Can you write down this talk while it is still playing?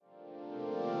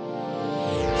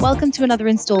Welcome to another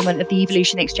instalment of the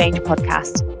Evolution Exchange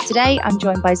podcast. Today, I'm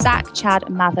joined by Zach, Chad,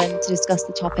 and Mathan to discuss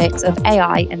the topics of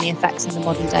AI and the effects in the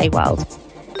modern day world.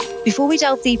 Before we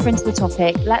delve deeper into the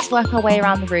topic, let's work our way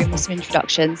around the room with some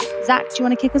introductions. Zach, do you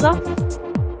want to kick us off?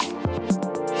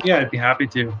 Yeah, I'd be happy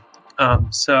to.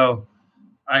 So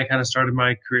I kind of started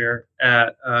my career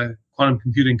at a quantum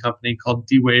computing company called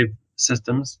D-Wave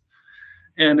Systems.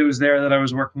 And it was there that I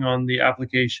was working on the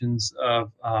applications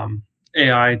of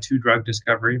AI to drug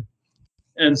discovery.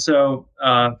 And so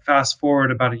fast forward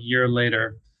about a year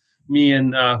later, me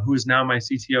and who is now my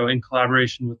CTO, in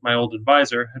collaboration with my old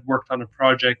advisor, had worked on a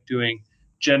project doing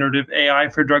generative AI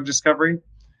for drug discovery.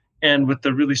 And with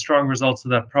the really strong results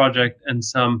of that project and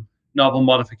some novel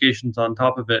modifications on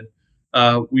top of it,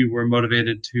 we were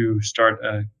motivated to start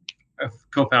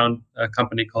co-found a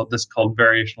company called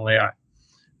Variational AI,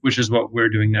 which is what we're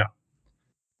doing now.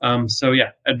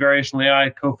 At Variational AI,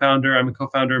 I'm a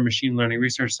co-founder, machine learning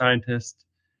research scientist,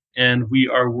 and we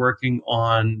are working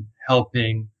on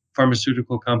helping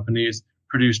pharmaceutical companies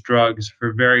produce drugs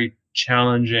for very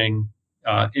challenging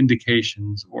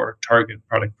indications or target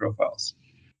product profiles.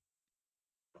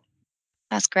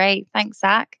 That's great. Thanks,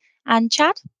 Zach. And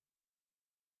Chad?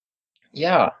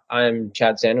 Yeah, I'm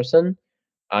Chad Sanderson.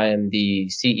 I am the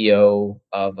CEO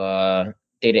of a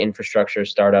data infrastructure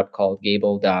startup called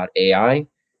Gable.ai.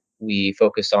 We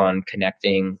focus on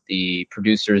connecting the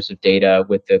producers of data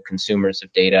with the consumers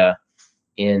of data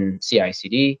in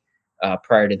CI/CD.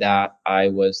 Prior to that, I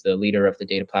was the leader of the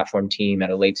data platform team at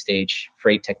a late-stage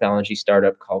freight technology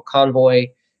startup called Convoy.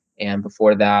 And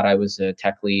before that, I was a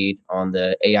tech lead on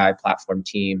the AI platform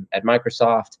team at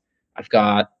Microsoft. I've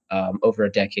got over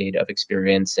a decade of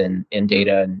experience in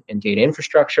data and data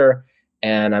infrastructure,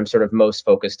 and I'm sort of most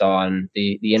focused on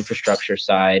the infrastructure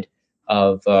side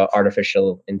of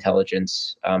artificial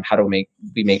intelligence. How do we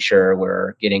make sure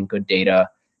we're getting good data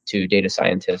to data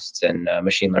scientists and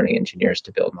machine learning engineers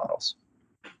to build models?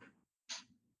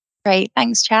 Great,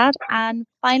 thanks, Chad. And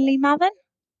finally, Mathan?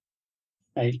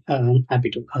 I'm happy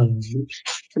to.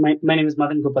 So my name is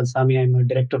Madan Gopalsamy. I'm a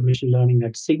director of machine learning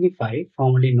at Signify,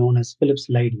 formerly known as Philips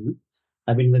Lighting.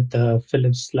 I've been with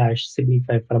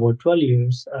Philips/Signify for about 12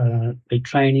 years. By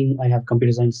training, I have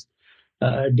computer science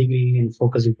degree in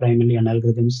focusing primarily on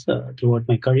algorithms throughout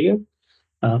my career.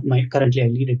 Currently, I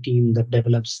lead a team that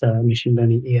develops machine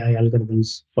learning AI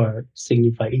algorithms for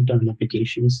Signify internal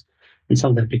applications, and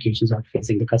some of the applications are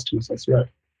facing the customers as well.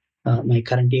 My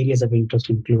current areas of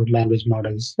interest include language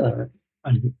models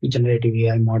and generative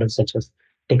AI models such as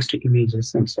text to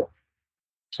images and so on.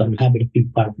 So I'm happy to be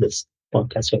part of this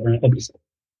podcast episode.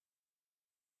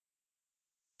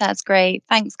 That's great.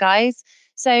 Thanks, guys.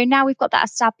 So now we've got that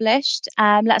established,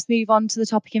 let's move on to the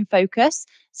topic in focus.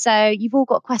 So you've all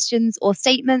got questions or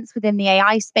statements within the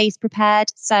AI space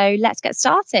prepared. So let's get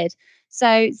started.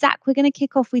 So Zach, we're going to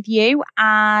kick off with you.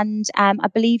 And I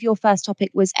believe your first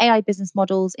topic was AI business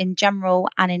models in general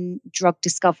and in drug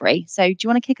discovery. So do you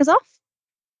want to kick us off?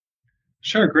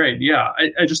 Sure, great. Yeah,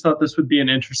 I just thought this would be an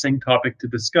interesting topic to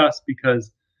discuss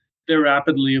because they're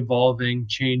rapidly evolving,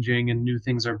 changing, and new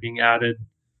things are being added.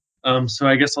 So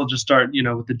I guess I'll just start,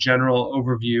 with the general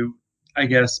overview. I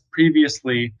guess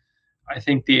previously, I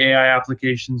think the AI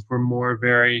applications were more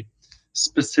very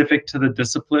specific to the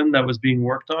discipline that was being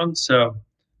worked on. So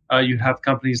you'd have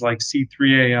companies like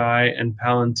C3 AI and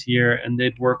Palantir, and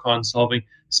they'd work on solving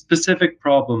specific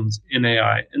problems in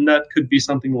AI. And that could be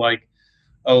something like,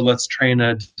 let's train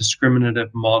a discriminative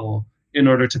model in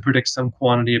order to predict some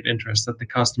quantity of interest that the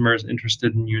customer is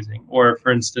interested in using, or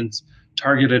for instance,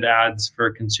 targeted ads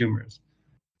for consumers.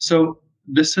 So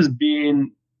this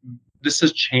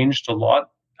has changed a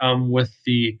lot with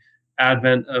the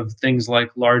advent of things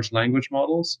like large language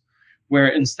models, where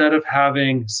instead of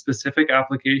having specific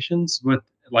applications with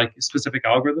like specific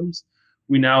algorithms,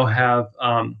 we now have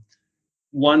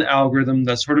one algorithm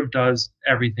that sort of does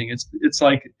everything.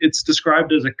 It's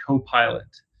described as a co-pilot.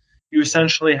 You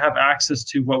essentially have access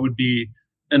to what would be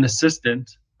an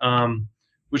assistant,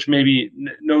 which maybe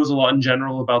knows a lot in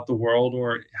general about the world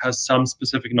or has some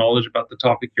specific knowledge about the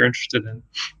topic you're interested in,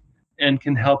 and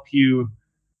can help you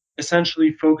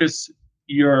essentially focus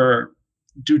your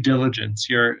due diligence.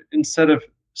 Instead of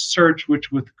search,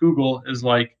 which with Google is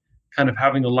like kind of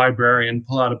having a librarian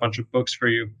pull out a bunch of books for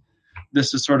you,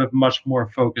 this is sort of much more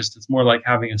focused. It's more like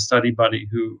having a study buddy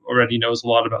who already knows a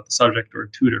lot about the subject, or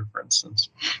a tutor, for instance.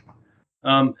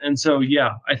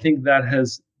 I think that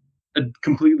has a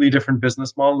completely different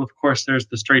business model. Of course, there's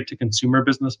the straight to consumer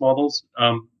business models,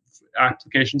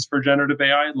 applications for generative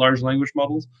AI, large language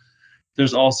models.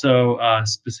 There's also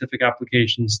specific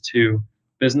applications to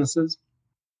businesses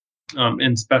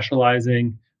in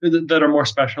specializing that are more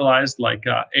specialized, like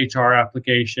HR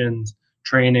applications,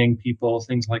 training people,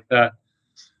 things like that.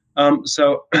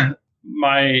 So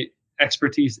my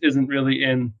expertise isn't really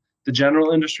in the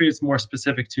general industry. It's more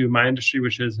specific to my industry,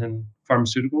 which is in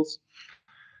pharmaceuticals.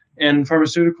 In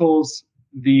pharmaceuticals,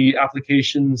 the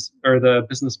applications or the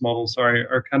business models, sorry,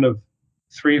 are kind of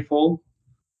threefold.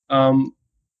 Um,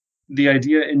 the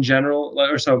idea in general,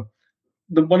 or so,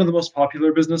 one of the most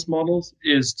popular business models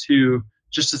is to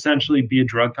just essentially be a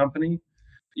drug company.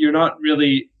 You're not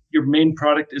really, your main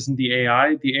product isn't the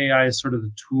AI. The AI is sort of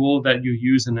the tool that you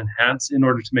use and enhance in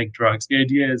order to make drugs. The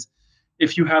idea is,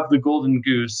 if you have the golden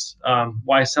goose,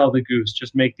 why sell the goose?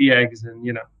 Just make the eggs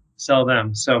and sell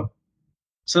them. So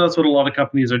that's what a lot of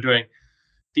companies are doing.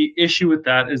 The issue with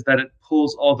that is that it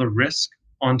pulls all the risk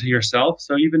onto yourself.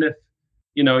 So even if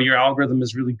your algorithm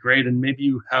is really great and maybe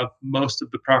you have most of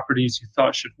the properties you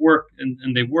thought should work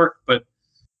and they work, but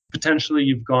potentially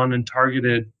you've gone and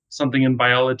targeted something in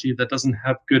biology that doesn't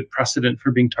have good precedent for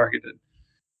being targeted.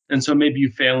 And so maybe you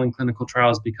fail in clinical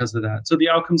trials because of that. So the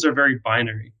outcomes are very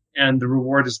binary and the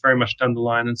reward is very much down the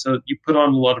line. And so you put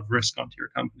on a lot of risk onto your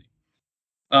company.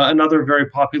 Another very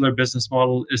popular business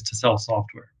model is to sell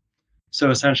software. So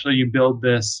essentially you build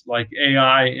this like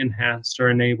AI enhanced or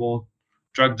enabled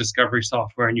drug discovery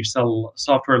software and you sell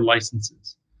software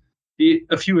licenses.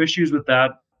 A few issues with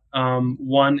that.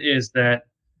 One is that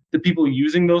the people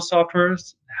using those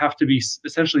softwares have to be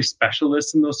essentially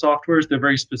specialists in those softwares. They're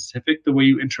very specific. The way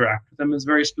you interact with them is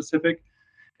very specific.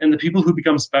 And the people who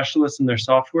become specialists in their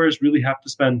softwares really have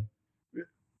to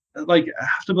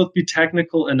have to both be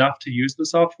technical enough to use the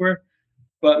software,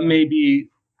 but maybe,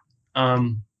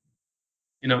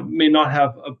 may not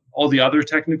have all the other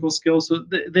technical skills. So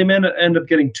they may end up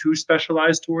getting too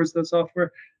specialized towards the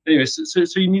software. Anyway,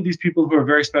 so you need these people who are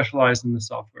very specialized in the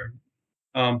software.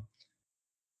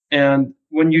 And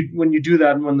when you do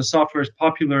that, and when the software is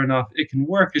popular enough, it can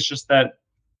work. It's just that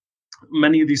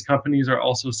many of these companies are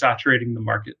also saturating the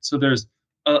market. So there's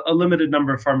a limited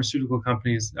number of pharmaceutical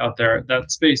companies out there.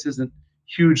 That space isn't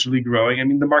hugely growing. I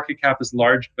mean, the market cap is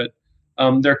large, but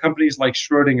there are companies like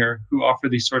Schrödinger who offer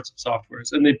these sorts of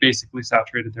softwares, and they basically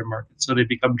saturated their market. So they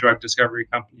become drug discovery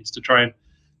companies to try and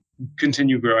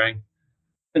continue growing.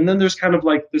 And then there's kind of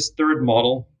like this third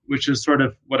model, which is sort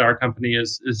of what our company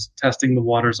is testing the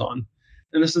waters on.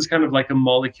 And this is kind of like a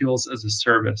molecules as a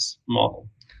service model,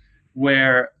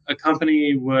 where a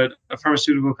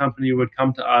pharmaceutical company would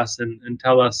come to us and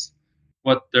tell us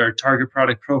what their target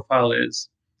product profile is.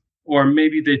 Or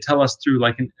maybe they tell us through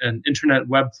like an internet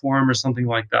web form or something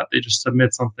like that. They just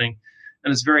submit something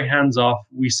and it's very hands off.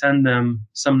 We send them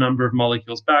some number of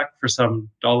molecules back for some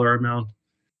dollar amount.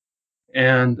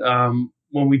 And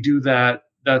when we do that,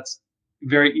 that's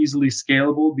very easily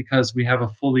scalable because we have a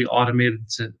fully automated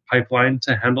pipeline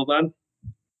to handle that.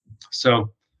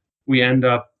 So we end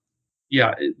up,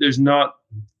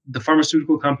 the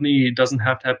pharmaceutical company doesn't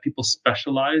have to have people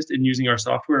specialized in using our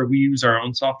software. We use our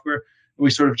own software. We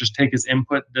sort of just take as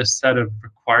input this set of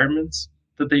requirements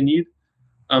that they need.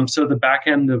 So the back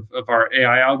end of our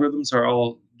AI algorithms are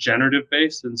all generative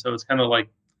based. And so it's kind of like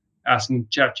asking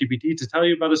ChatGPT to tell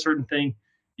you about a certain thing.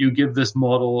 You give this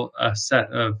model a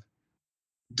set of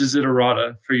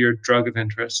desiderata for your drug of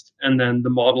interest, and then the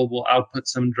model will output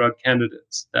some drug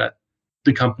candidates that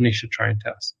the company should try and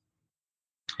test.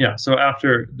 Yeah, so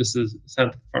after this is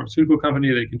sent to the pharmaceutical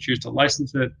company, they can choose to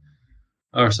license it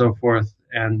or so forth,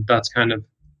 and that's kind of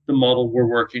the model we're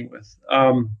working with.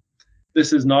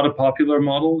 This is not a popular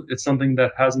model. It's something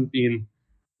that hasn't been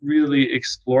really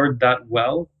explored that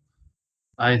well.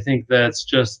 I think that's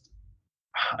just,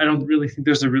 I don't really think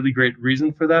there's a really great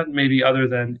reason for that, maybe other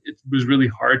than it was really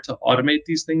hard to automate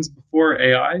these things before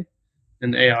AI,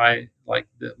 and AI, like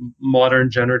the modern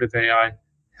generative AI,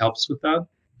 helps with that.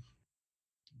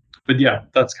 But yeah,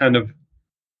 that's kind of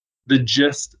the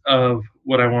gist of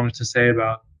what I wanted to say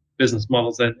about business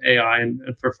models and AI and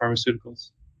for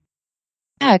pharmaceuticals.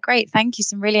 Yeah, great. Thank you.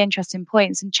 Some really interesting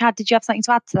points. And Chad, did you have something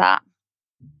to add to that?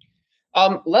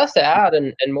 Less to add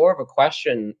and more of a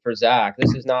question for Zach.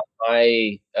 This is not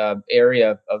my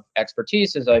area of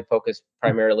expertise, as I focus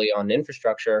primarily on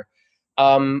infrastructure.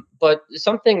 But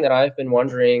something that I've been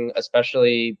wondering,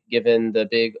 especially given the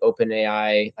big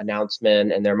OpenAI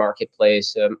announcement and their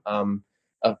marketplace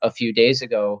a few days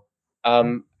ago,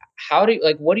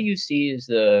 what do you see as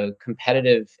the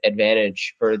competitive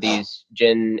advantage for these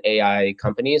Gen AI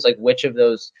companies? Like, which of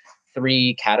those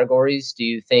three categories do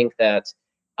you think that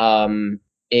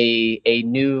a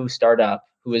new startup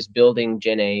who is building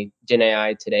Gen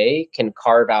AI today can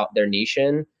carve out their niche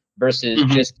in versus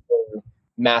just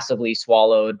massively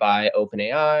swallowed by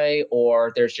OpenAI,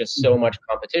 or there's just so much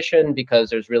competition because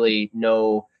there's really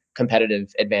no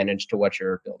competitive advantage to what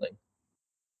you're building?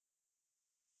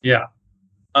 Yeah.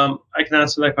 I can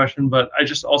answer that question, but I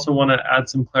just also want to add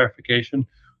some clarification.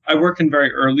 I work in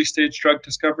very early stage drug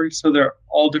discovery, so there are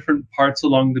all different parts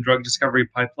along the drug discovery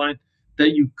pipeline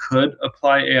that you could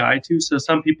apply AI to. So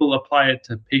some people apply it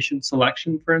to patient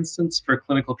selection, for instance, for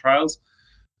clinical trials,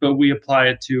 but we apply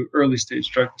it to early stage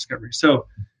drug discovery. So,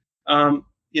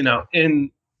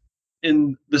 in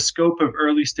the scope of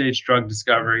early stage drug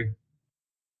discovery,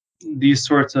 these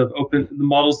sorts of the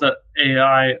models that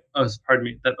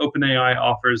that OpenAI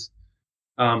offers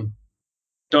um,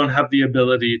 don't have the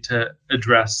ability to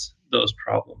address those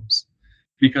problems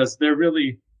because they're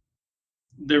really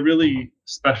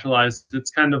specialized. It's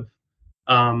kind of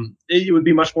it would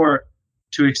be much more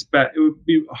to expect. It would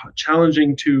be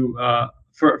challenging to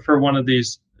for one of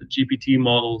these GPT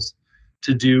models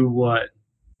to do what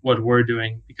we're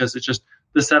doing because it's just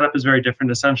the setup is very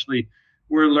different. Essentially,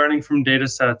 we're learning from data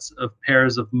sets of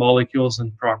pairs of molecules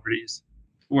and properties,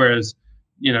 whereas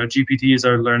GPTs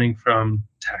are learning from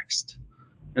text.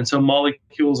 And so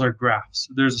molecules are graphs.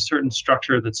 There's a certain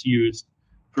structure that's used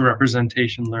for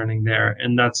representation learning there,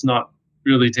 and that's not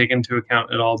really taken into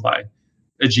account at all by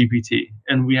a GPT.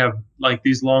 And we have like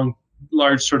these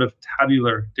large sort of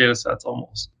tabular data sets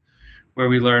almost, where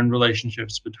we learn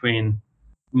relationships between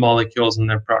molecules and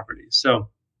their properties. So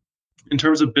in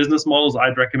terms of business models,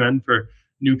 I'd recommend for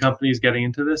new companies getting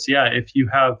into this, if you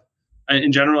have,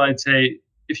 in general, I'd say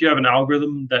if you have an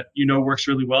algorithm that works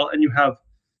really well and you have,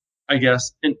 I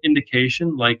guess, an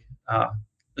indication like a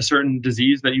certain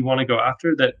disease that you want to go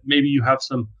after, that maybe you have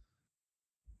some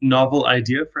novel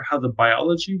idea for how the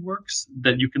biology works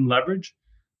that you can leverage,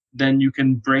 then you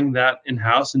can bring that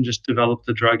in-house and just develop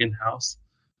the drug in-house.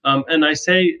 And I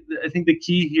think the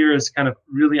key here is kind of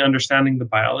really understanding the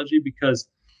biology because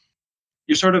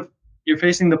you're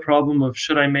facing the problem of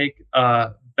should I make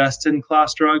a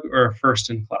best-in-class drug or a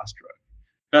first-in-class drug?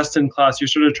 Best-in-class, you're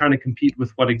sort of trying to compete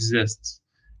with what exists.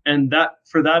 And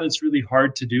for that, it's really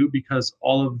hard to do because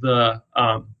all of the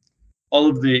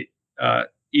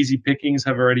easy pickings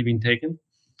have already been taken.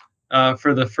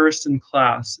 For the first in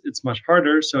class, it's much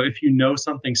harder. So if you know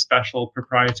something special,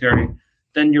 proprietary,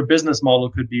 then your business model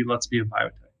could be, let's be a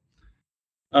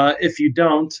biotech. If you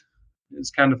don't, it's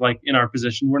kind of like in our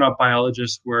position, we're not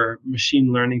biologists, we're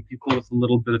machine learning people with a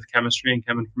little bit of chemistry and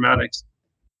cheminformatics.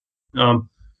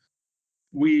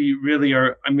 We really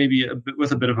are maybe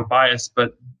with a bit of a bias,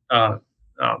 but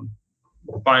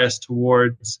bias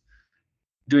towards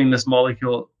doing this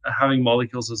having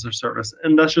molecules as a service.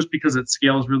 And that's just because it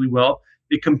scales really well.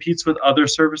 It competes with other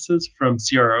services from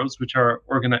CROs, which are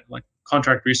like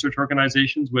contract research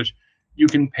organizations, which you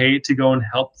can pay to go and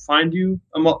help find you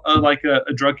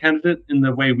a drug candidate in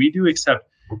the way we do, except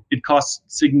it costs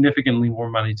significantly more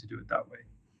money to do it that way.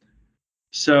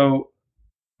 So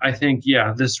I think,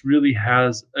 this really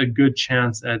has a good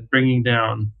chance at bringing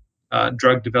down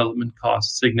drug development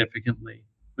costs significantly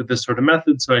with this sort of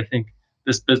method. So I think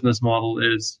this business model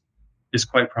is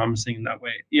quite promising in that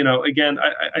way. Again,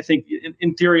 I think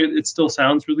in theory it still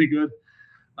sounds really good.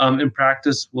 In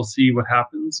practice, we'll see what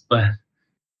happens, but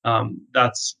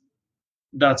that's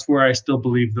where I still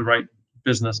believe the right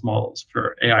business models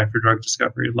for AI for drug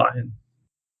discovery lie in.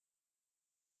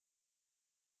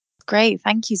 Great,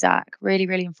 thank you, Zach. Really,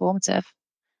 really informative.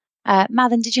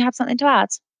 Mathan, did you have something to add?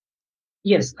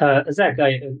 Yes, Zach,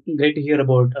 great to hear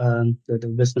about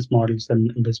the business models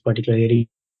in this particular area.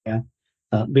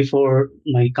 Before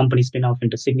my company spin off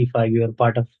into Signify, we were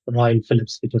part of Royal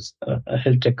Philips, which was a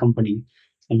health tech company.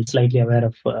 I'm slightly aware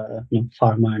of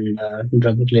pharma and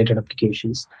drug related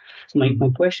applications. So my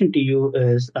question to you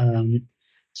is,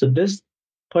 so this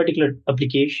particular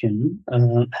application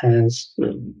has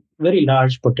very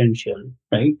large potential,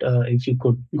 right? If you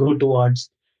could go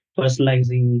towards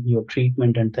personalizing your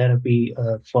treatment and therapy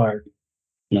for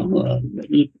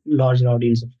larger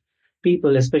audience of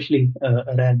people, especially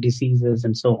rare diseases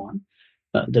and so on.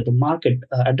 That the market,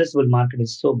 addressable market,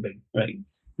 is so big, right?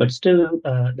 But still,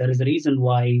 there is a reason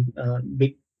why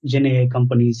big Gen AI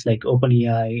companies like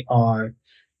OpenAI or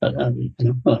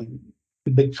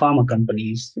big pharma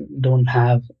companies don't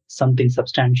have something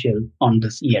substantial on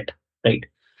this yet, right?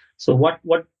 So what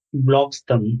blocks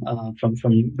them from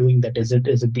doing that? Is it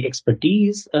the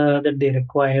expertise that they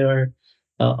require,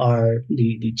 or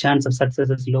the chance of success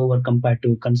is lower compared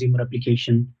to consumer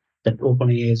application that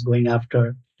OpenAI is going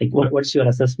after? Like, what's your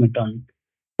assessment on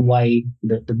why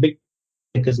the big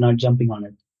tech is not jumping on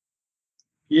it?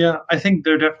 Yeah, I think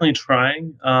they're definitely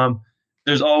trying.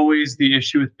 there's always the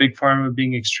issue with big pharma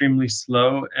being extremely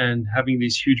slow and having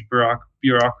these huge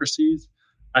bureaucracies.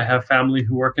 I have family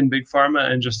who work in big pharma,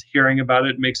 and just hearing about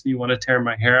it makes me want to tear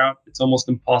my hair out. It's almost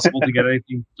impossible to get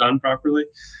anything done properly,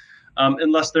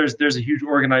 unless there's a huge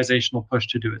organizational push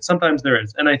to do it. Sometimes there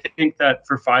is, and I think that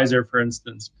for Pfizer, for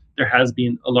instance, there has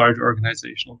been a large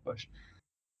organizational push.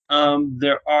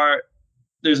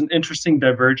 There's an interesting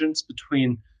divergence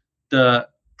between the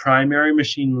primary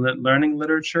machine learning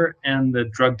literature and the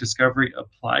drug discovery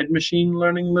applied machine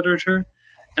learning literature.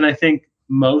 And I think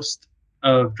most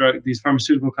of these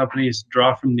pharmaceutical companies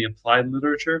draw from the applied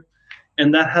literature.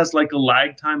 And that has like a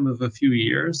lag time of a few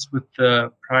years with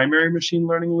the primary machine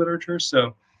learning literature.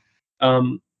 So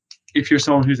um, if you're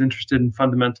someone who's interested in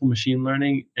fundamental machine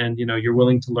learning and you're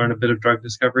willing to learn a bit of drug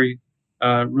discovery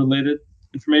related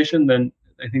information, then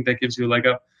I think that gives you a leg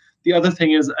up. The other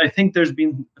thing is, I think there's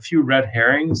been a few red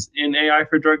herrings in AI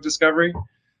for drug discovery,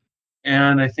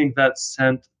 and I think that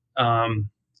sent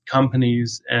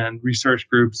companies and research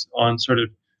groups on sort of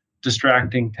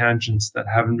distracting tangents that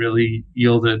haven't really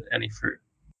yielded any fruit.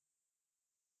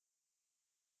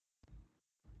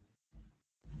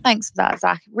 Thanks for that,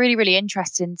 Zach. Really, really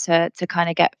interesting to kind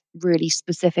of get really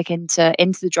specific into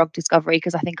the drug discovery,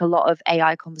 because I think a lot of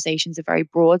AI conversations are very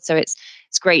broad. So it's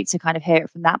great to kind of hear it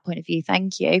from that point of view.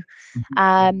 Thank you.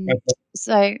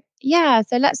 So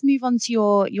let's move on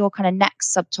to your kind of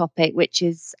next subtopic, which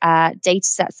is data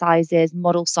set sizes,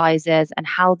 model sizes, and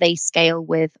how they scale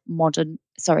with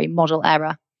model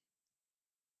error.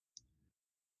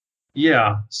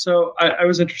 Yeah, so I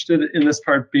was interested in this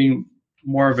part being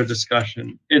more of a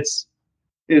discussion. It's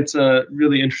a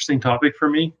really interesting topic for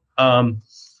me, and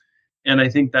I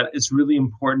think that it's really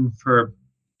important for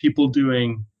people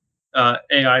doing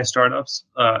AI startups,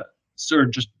 or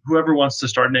just whoever wants to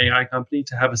start an AI company,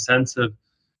 to have a sense of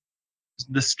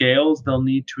the scales they'll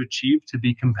need to achieve to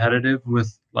be competitive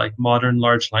with like modern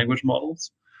large language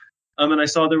models. And I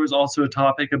saw there was also a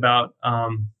topic about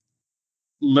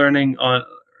learning on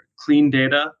clean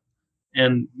data,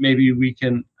 and maybe we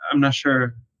can. I'm not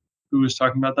sure who was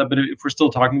talking about that, but if we're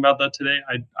still talking about that today,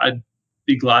 I'd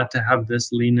be glad to have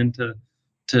this lean into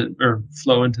or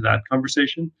flow into that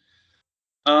conversation.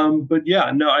 But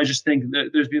yeah, no, I just think that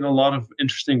there's been a lot of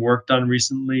interesting work done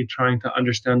recently trying to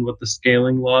understand what the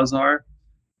scaling laws are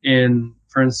in,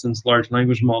 for instance, large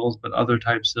language models, but other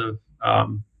types of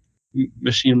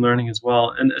machine learning as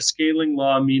well. And a scaling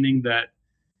law meaning that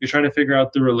you're trying to figure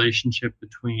out the relationship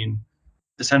between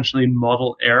essentially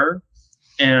model error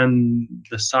and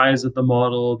the size of the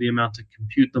model, the amount of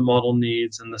compute the model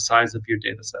needs, and the size of your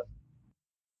data set.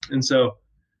 And so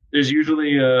there's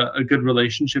usually a good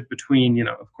relationship between,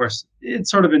 of course, it's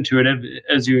sort of intuitive.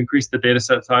 As you increase the data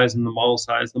set size and the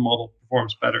model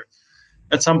performs better.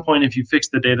 At some point, if you fix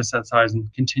the data set size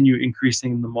and continue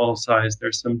increasing the model size,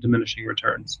 there's some diminishing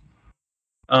returns.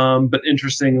 But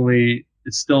interestingly,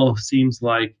 it still seems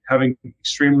like having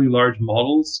extremely large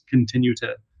models continue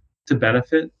to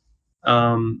benefit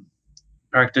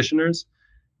practitioners.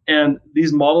 And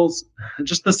these models,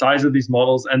 just the size of these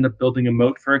models, end up building a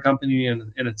moat for a company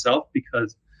in itself,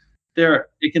 because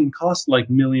it can cost like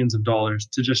millions of dollars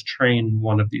to just train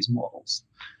one of these models.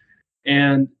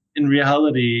 And in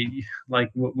reality, like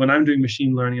when I'm doing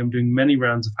machine learning, I'm doing many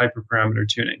rounds of hyperparameter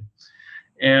tuning.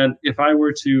 And if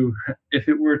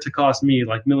it were to cost me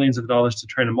like millions of dollars to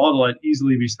train a model, I'd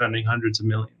easily be spending hundreds of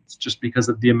millions, just because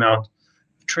of the amount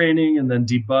of training and then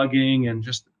debugging and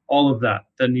just all of that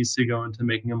needs to go into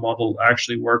making a model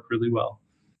actually work really well.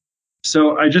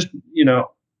 So I just,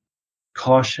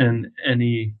 caution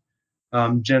any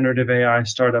generative AI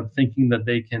startup thinking that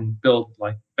they can build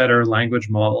like better language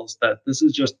models, that this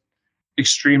is just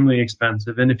extremely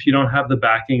expensive. And if you don't have the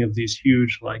backing of these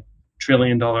huge, like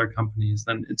trillion-dollar companies,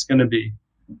 then it's going to be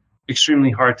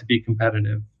extremely hard to be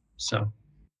competitive. So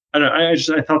I don't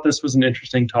know, I thought this was an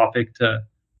interesting topic to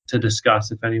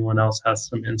discuss if anyone else has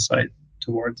some insight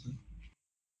towards it.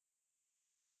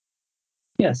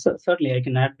 Yeah, so certainly I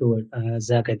can add to it,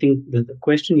 Zach. I think the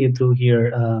question you threw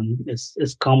here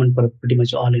is common for pretty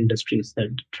much all industries that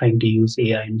are trying to use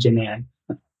AI and Gen AI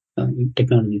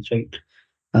technologies, right?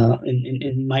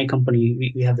 In my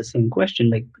company, we have the same question,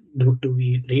 like, do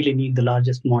we really need the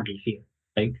largest model here,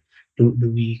 right? Do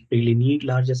we really need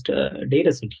largest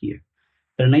data set here?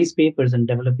 There are nice papers and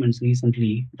developments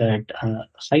recently that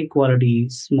high quality,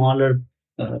 smaller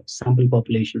sample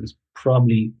population is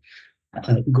probably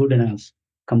good enough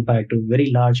compared to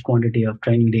very large quantity of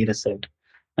training data set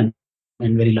and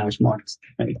very large models,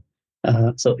 right?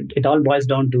 So it all boils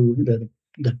down to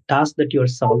the task that you're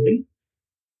solving,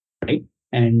 right?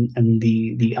 And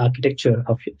the architecture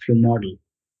of your model.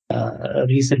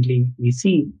 recently we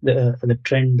see the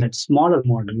trend that smaller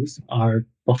models are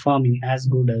performing as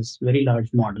good as very large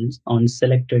models on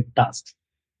selected tasks,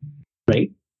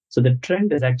 right? So the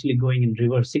trend is actually going in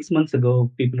reverse. 6 months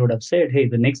ago, people would have said, "Hey,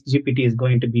 the next GPT is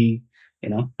going to be,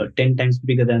 10 times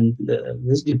bigger than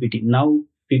this GPT." Now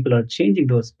people are changing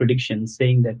those predictions,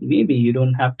 saying that maybe you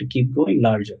don't have to keep going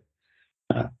larger,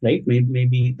 right?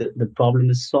 Maybe the problem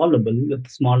is solvable with a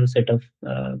smaller set of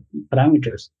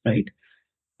parameters, right?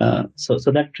 So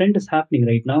that trend is happening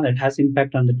right now. That has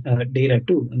impact on the data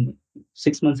too. And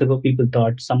 6 months ago, people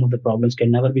thought some of the problems can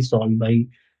never be solved by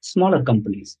smaller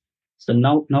companies. So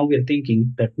now we're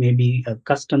thinking that maybe a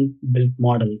custom built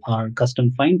model or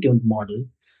custom fine tuned model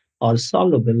are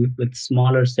solvable with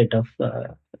smaller set of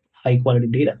high quality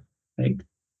data, right?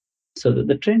 So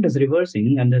the trend is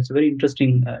reversing, and that's a very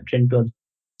interesting trend to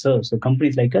observe. So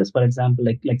companies like us, for example,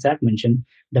 like Zach mentioned,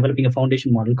 developing a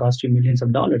foundation model costs you millions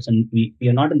of dollars, and we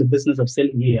are not in the business of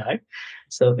selling AI,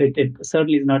 so it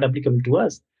certainly is not applicable to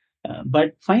us.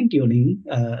 But fine tuning,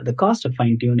 the cost of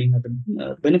fine tuning, or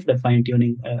the benefit of fine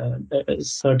tuning,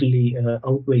 certainly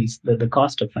outweighs the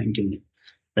cost of fine tuning,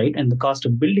 right? And the cost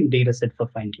of building data set for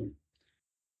fine tuning.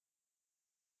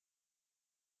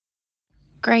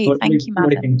 Great, thank you, What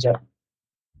do you Madan. think, Jeff?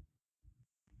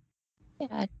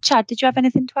 Yeah, Chad, did you have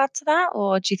anything to add to that,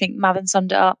 or do you think Madan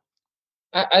summed it up?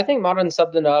 I think Modern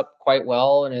summed it up quite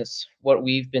well, and it's what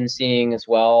we've been seeing as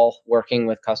well, working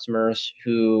with customers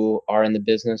who are in the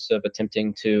business of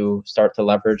attempting to start to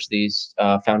leverage these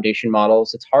foundation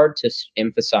models. It's hard to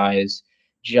emphasize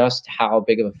just how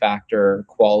big of a factor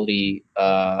quality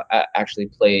actually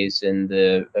plays in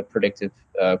the predictive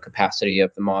capacity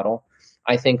of the model.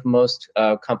 I think most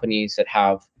companies that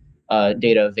have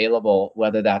data available,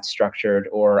 whether that's structured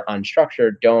or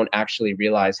unstructured, don't actually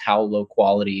realize how low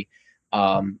quality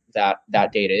that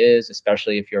data is,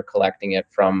 especially if you're collecting it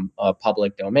from a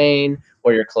public domain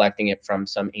or you're collecting it from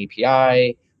some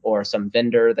API or some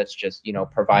vendor that's just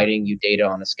providing you data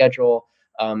on a schedule.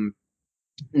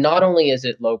 Not only is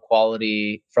it low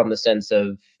quality from the sense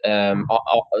of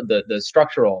the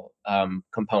structural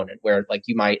component, where like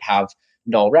you might have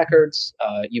null records,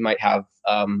 you might have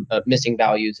missing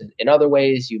values in other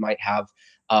ways, you might have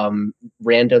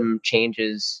random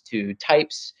changes to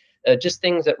types, just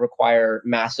things that require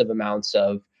massive amounts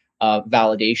of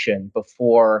validation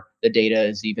before the data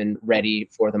is even ready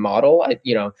for the model.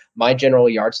 My general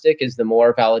yardstick is the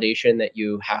more validation that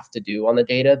you have to do on the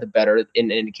data, the better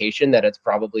an indication that it's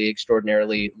probably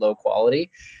extraordinarily low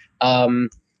quality.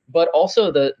 But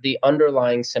also the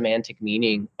underlying semantic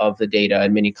meaning of the data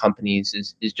in many companies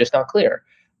is just not clear.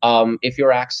 If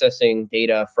you're accessing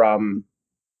data from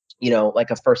like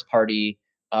a first party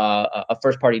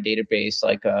database,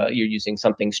 like you're using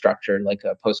something structured like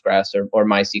a Postgres or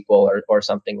MySQL or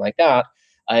something like that,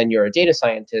 and you're a data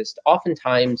scientist,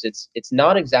 oftentimes it's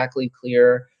not exactly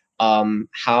clear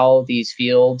how these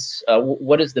fields,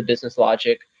 what is the business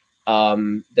logic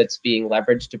that's being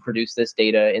leveraged to produce this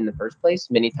data in the first place.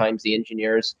 Many times the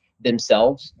engineers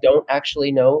themselves don't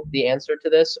actually know the answer to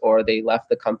this, or they left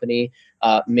the company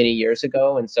many years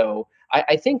ago. And so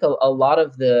I think a lot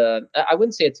of I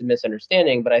wouldn't say it's a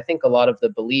misunderstanding, but I think a lot of the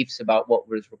beliefs about what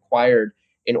was required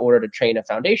in order to train a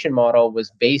foundation model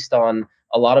was based on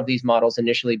a lot of these models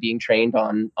initially being trained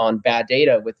on bad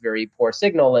data with very poor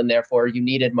signal, and therefore you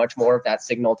needed much more of that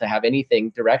signal to have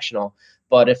anything directional.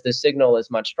 But if the signal is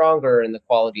much stronger and the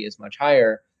quality is much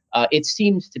higher, it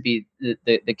seems to be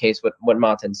the case. What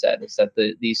Matan said is that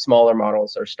these smaller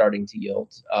models are starting to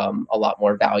yield a lot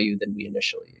more value than we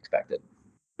initially expected.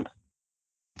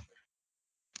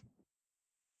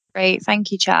 Great,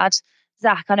 thank you, Chad.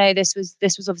 Zach, I know this was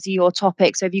obviously your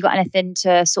topic, so have you got anything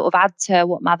to sort of add to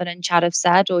what Madan and Chad have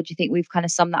said, or do you think we've kind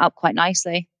of summed that up quite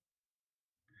nicely?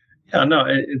 Yeah, no,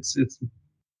 it's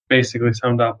basically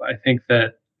summed up. I think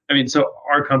that, so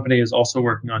our company is also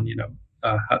working on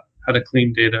how to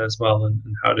clean data as well, and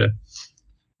how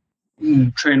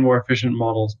to train more efficient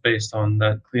models based on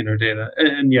that cleaner data.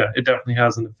 And yeah, it definitely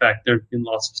has an effect. There have been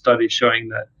lots of studies showing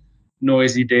that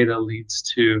noisy data leads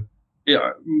to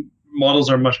models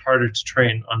are much harder to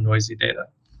train on noisy data.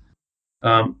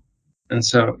 And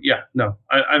so, yeah, no,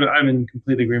 I'm in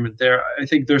complete agreement there. I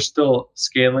think there's still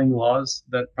scaling laws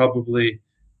that probably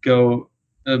go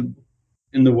in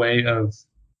the way of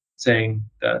saying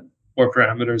that more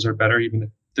parameters are better, even if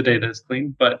the data is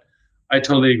clean. But I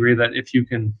totally agree that if you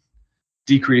can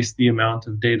decrease the amount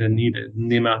of data needed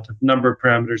and the amount of number of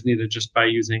parameters needed just by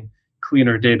using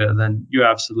cleaner data, then you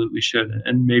absolutely should.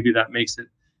 And maybe that makes it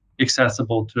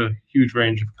accessible to a huge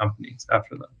range of companies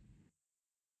after that.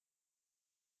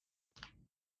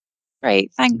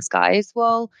 Great, thanks, guys.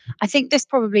 Well, I think this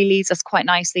probably leads us quite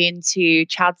nicely into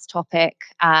Chad's topic,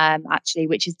 actually,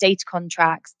 which is data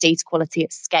contracts, data quality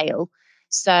at scale.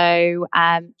 So,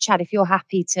 Chad, if you're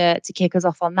happy to kick us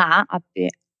off on that, I'd be,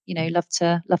 love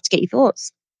to get your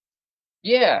thoughts.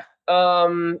 Yeah.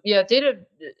 Data.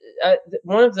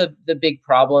 One of the big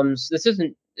problems. This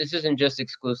isn't just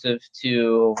exclusive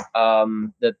to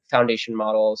the foundation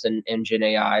models and Gen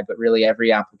AI, but really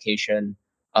every application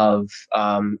of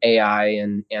AI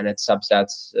and its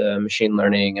subsets, machine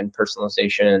learning and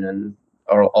personalization and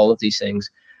all of these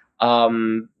things.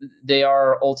 They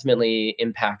are ultimately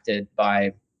impacted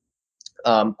by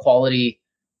quality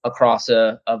across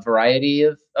a variety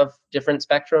of different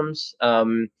spectrums.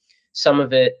 Some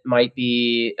of it might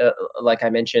be, like I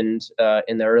mentioned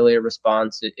in the earlier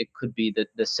response, it could be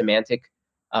the semantic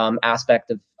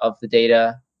aspect of the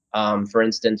data. For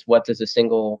instance, what does a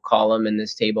single column in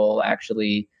this table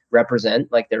actually represent?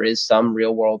 Like there is some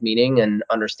real world meaning, and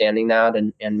understanding that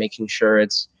and making sure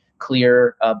it's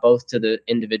clear both to the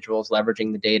individuals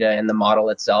leveraging the data and the model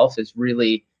itself is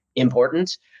really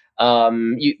important.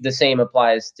 The same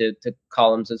applies to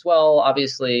columns as well,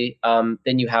 obviously.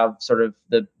 Then you have sort of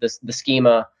the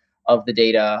schema of the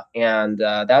data, and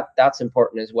that's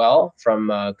important as well from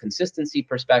a consistency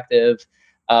perspective.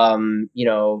 In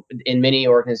many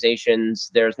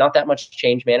organizations, there's not that much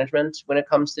change management when it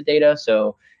comes to data,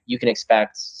 so you can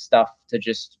expect stuff to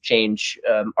just change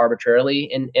arbitrarily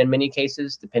in many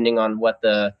cases, depending on what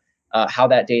the how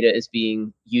that data is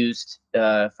being used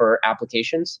for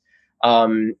applications.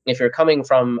 If you're coming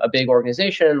from a big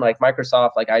organization like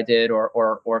Microsoft, like I did,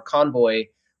 or Convoy,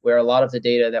 where a lot of the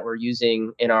data that we're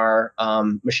using in our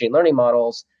machine learning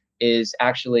models is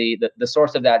actually the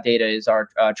source of that data is our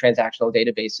transactional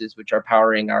databases, which are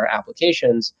powering our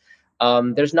applications.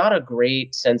 There's not a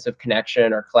great sense of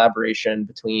connection or collaboration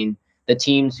between the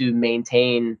teams who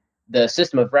maintain the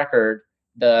system of record,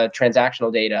 the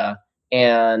transactional data,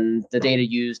 and the data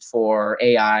used for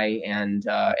AI and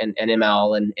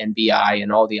ML and BI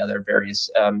and all the other various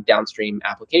downstream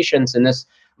applications. And this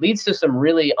leads to some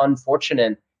really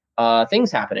unfortunate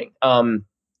things happening.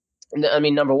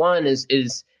 Number one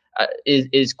is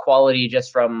quality,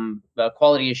 just from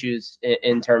quality issues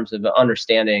in terms of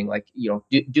understanding. Like,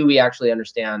 do we actually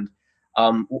understand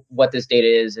what this data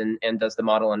is, and does the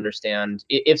model understand?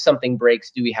 If something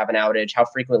breaks, do we have an outage? How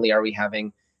frequently are we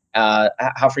having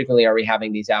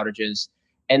these outages?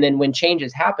 And then when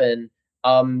changes happen,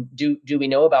 do we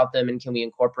know about them, and can we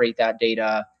incorporate that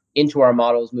data into our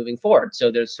models moving forward?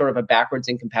 So there's sort of a backwards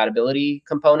incompatibility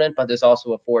component, but there's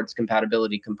also a forwards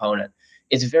compatibility component.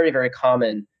 It's very, very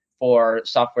common for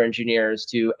software engineers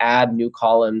to add new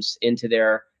columns into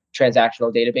their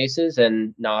transactional databases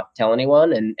and not tell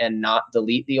anyone, and not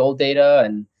delete the old data,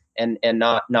 and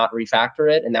not refactor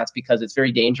it. And that's because it's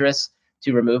very dangerous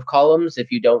to remove columns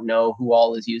if you don't know who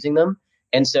all is using them.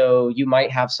 And so you might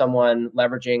have someone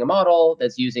leveraging a model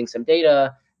that's using some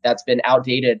data that's been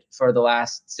outdated for the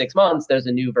last 6 months. There's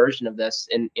a new version of this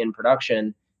in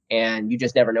production, and you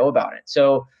just never know about it.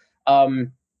 So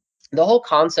the whole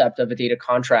concept of a data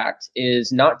contract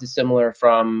is not dissimilar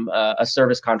from a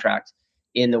service contract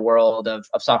in the world of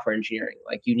software engineering.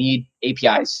 Like, you need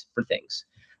APIs for things.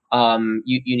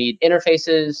 You need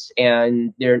interfaces,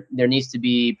 and there needs to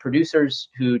be producers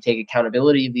who take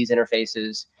accountability of these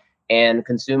interfaces, and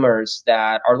consumers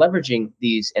that are leveraging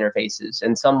these interfaces,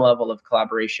 and some level of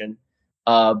collaboration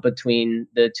between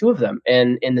the two of them.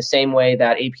 And in the same way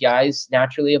that APIs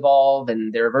naturally evolve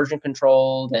and they're version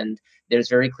controlled and there's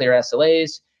very clear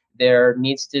SLAs, there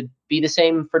needs to be the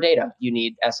same for data. You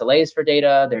need SLAs for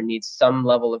data. There needs some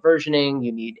level of versioning.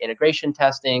 You need integration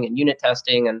testing and unit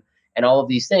testing, and all of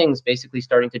these things, basically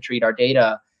starting to treat our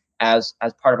data as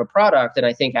part of a product. And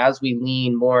I think as we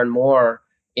lean more and more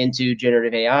into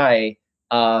generative AI,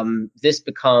 this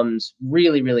becomes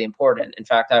really, really important. In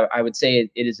fact, I would say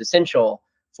it is essential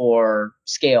for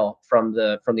scale from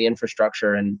the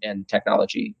infrastructure and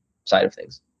technology side of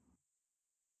things.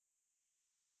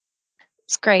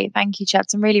 It's great. Thank you, Chad.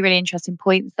 Some really, really interesting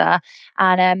points there.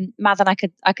 And Madan,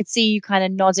 I could see you kind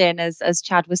of nodding as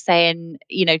Chad was saying,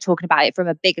 talking about it from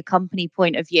a bigger company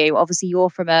point of view. Obviously, you're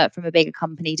from a bigger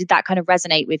company. Did that kind of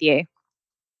resonate with you?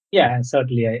 Yeah,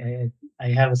 certainly. I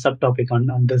have a subtopic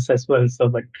on this as well. So,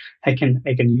 but I can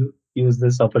use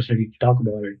this opportunity to talk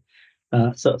about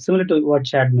it. So similar to what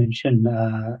Chad mentioned,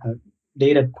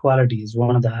 data quality is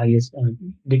one of the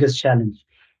biggest challenge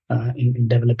in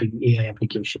developing AI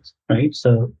applications, right?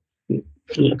 So,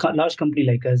 a large company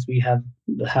like us, we have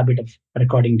the habit of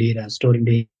recording data, storing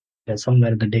data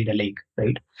somewhere in the data lake,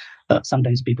 right?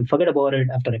 Sometimes people forget about it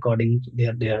after recording. They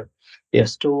are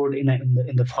stored in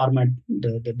the format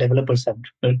the developers have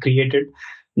created,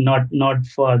 not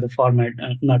for the format,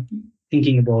 not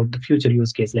thinking about the future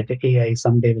use case like the AI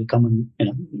someday will come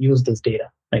and use this data,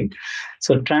 right?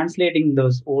 So translating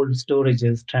those old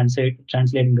storages,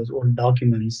 translating those old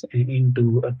documents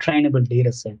into a trainable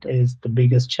data set is the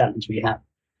biggest challenge we have,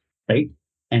 right?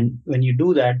 And when you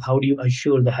do that, how do you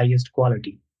assure the highest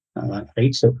quality,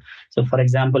 right? So for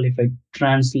example, if I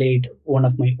translate one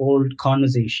of my old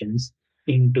conversations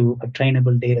into a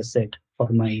trainable data set for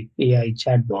my AI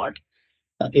chatbot,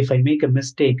 if I make a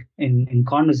mistake in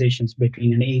conversations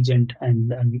between an agent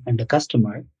and a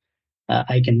customer,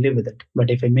 I can live with it. But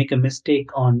if I make a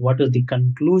mistake on what was the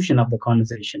conclusion of the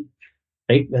conversation,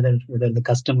 right, whether the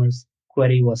customer's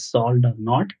query was solved or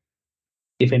not,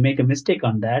 if I make a mistake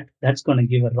on that, that's going to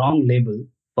give a wrong label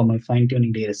for my fine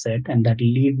tuning data set, and that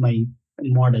will lead my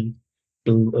model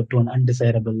to an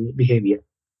undesirable behavior,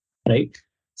 right?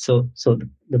 So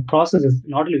the process is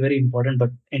not only very important,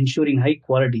 but ensuring high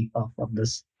quality of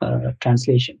this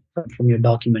translation from your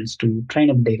documents to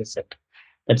trainable data set.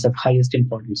 That's of highest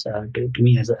importance to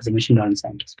me as a machine learning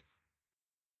scientist.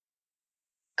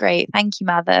 Great. Thank you,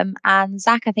 Madam. And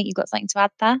Zach, I think you've got something to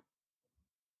add there.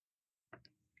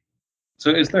 So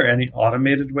is there any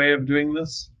automated way of doing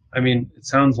this? I mean, it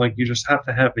sounds like you just have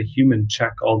to have a human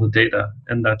check all the data,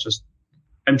 and that just,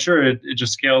 I'm sure it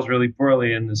just scales really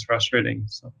poorly and is frustrating.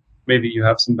 So maybe you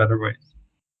have some better ways.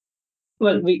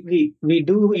 Well, we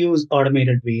do use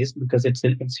automated ways because it's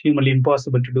humanly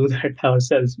impossible to do that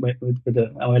ourselves with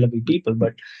the available people.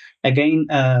 But again,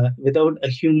 without a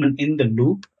human in the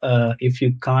loop, if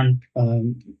you can't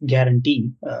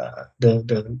guarantee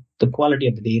the quality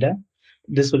of the data,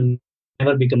 this will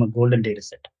never become a golden data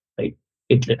set, right?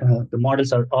 The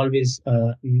models are always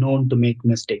known to make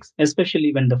mistakes,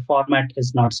 especially when the format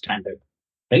is not standard,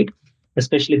 right?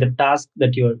 Especially the task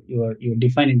that you're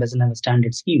defining doesn't have a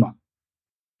standard schema,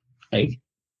 right?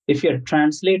 If you're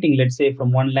translating, let's say,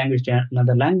 from one language to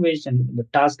another language, and the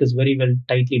task is very well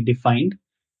tightly defined,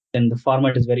 then the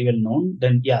format is very well known,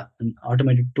 then yeah, an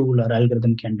automated tool or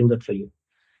algorithm can do that for you.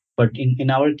 But in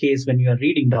our case, when you are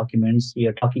reading documents, we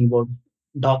are talking about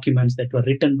documents that were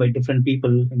written by different people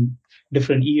in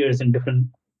different years in different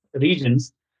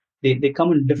regions. They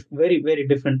come in very, very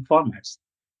different formats,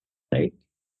 right?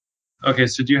 Okay,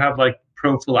 so do you have like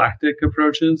prophylactic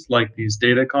approaches like these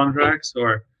data contracts,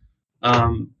 or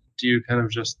do you kind of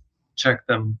just check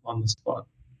them on the spot?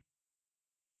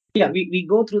 Yeah, we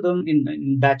go through them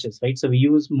in batches, right? So we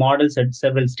use models at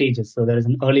several stages. So there is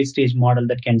an early stage model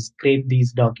that can scrape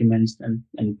these documents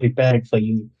and prepare it for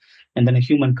you. And then a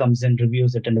human comes in,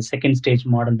 reviews it, and a second stage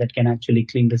model that can actually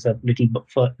clean this up a little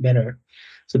better.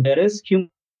 So there is human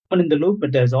in the loop,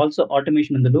 but there's also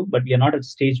automation in the loop. But we are not at a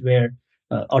stage where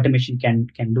automation can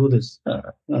do this,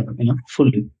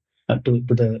 fully to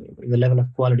the level of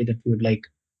quality that we would like.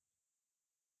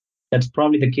 That's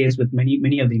probably the case with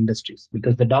many of the industries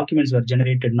because the documents were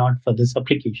generated not for this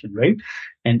application, right?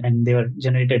 And they were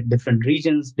generated different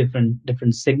regions, different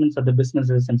segments of the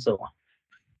businesses, and so on.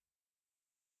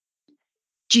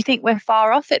 Do you think we're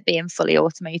far off it being fully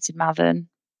automated, Madden?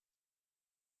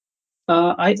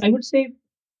 I would say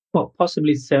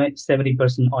possibly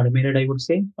 70% automated, I would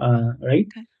say, right?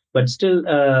 Okay. But still,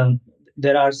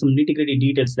 there are some nitty-gritty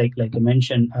details, like I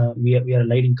mentioned, we are a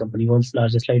lighting company, world's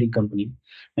largest lighting company,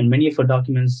 and many of our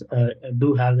documents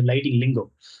do have the lighting lingo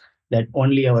that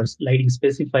only our lighting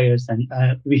specifiers and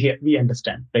we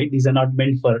understand, right? These are not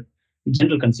meant for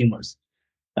general consumers.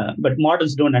 But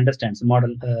models don't understand. So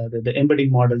the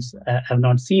embedding models have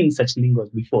not seen such lingos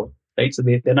before, right? So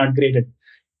they're not great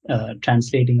at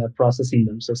translating or processing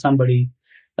them. So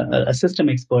a system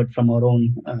expert from our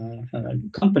own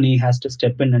company has to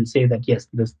step in and say that yes,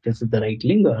 this is the right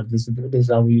lingo, or this is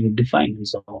how we would define, and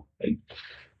so on. Right?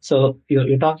 So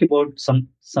you're talking about some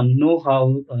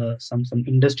know-how, some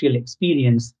industrial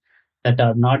experience that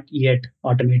are not yet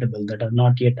automatable, that are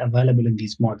not yet available in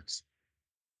these models,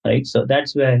 right? So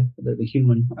that's where the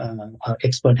human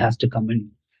expert has to come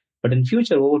in. But in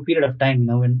future, over a period of time,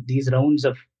 when these rounds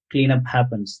of cleanup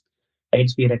happens, right?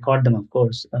 So we record them, of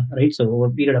course, right? So over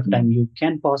a period of time, you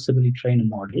can possibly train a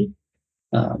model,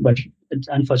 but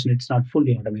unfortunately, it's not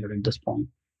fully automated at this point.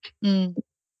 Mm.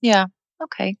 Yeah.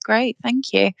 Okay, great.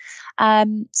 Thank you.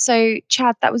 So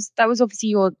Chad, that was obviously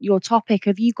your topic.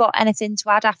 Have you got anything to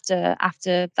add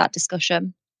after that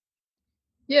discussion?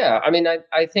 Yeah, I mean,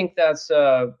 I think I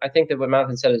think that what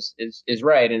Mathan said is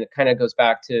right, and it kind of goes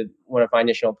back to one of my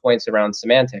initial points around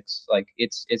semantics. Like,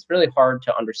 it's really hard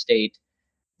to understate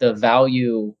the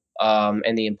value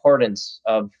and the importance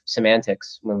of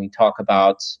semantics when we talk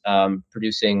about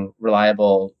producing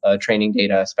reliable training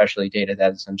data, especially data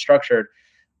that is unstructured.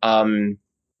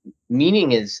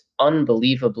 Meaning is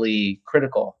unbelievably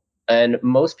critical. And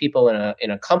most people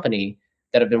in a company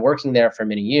that have been working there for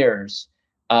many years,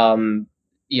 um,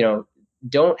 you know,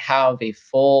 don't have a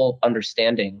full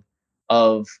understanding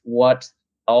of what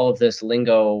all of this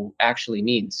lingo actually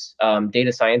means.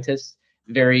 Data scientists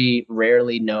very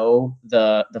rarely know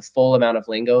the full amount of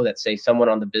lingo that, say, someone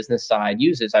on the business side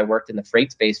uses. I worked in the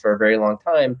freight space for a very long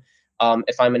time.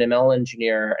 If I'm an ML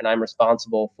engineer and I'm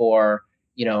responsible for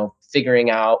figuring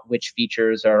out which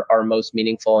features are most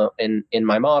meaningful in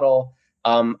my model,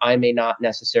 I may not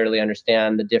necessarily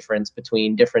understand the difference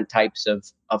between different types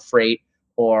of freight,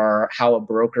 or how a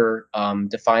broker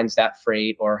defines that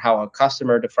freight, or how a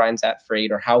customer defines that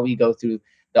freight, or how we go through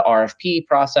the RFP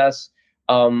process.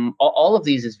 All of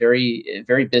these is very,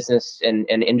 very business and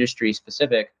industry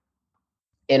specific.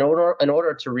 In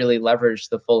order to really leverage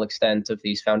the full extent of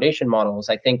these foundation models,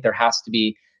 I think there has to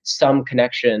be some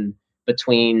connection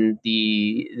between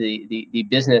the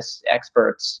business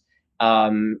experts,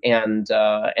 and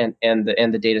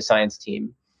the data science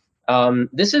team.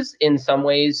 This is in some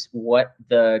ways what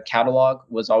the catalog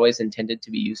was always intended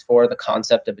to be used for, the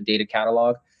concept of a data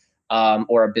catalog,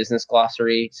 or a business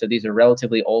glossary. So these are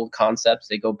relatively old concepts.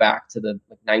 They go back to the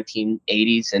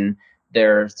 1980s, and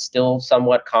they're still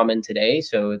somewhat common today.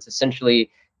 So it's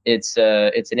essentially it's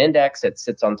an index that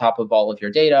sits on top of all of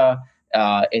your data.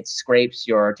 It scrapes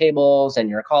your tables and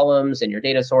your columns and your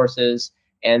data sources,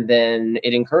 and then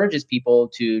it encourages people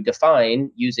to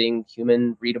define, using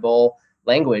human readable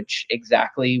language,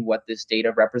 exactly what this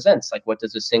data represents. Like, what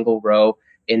does a single row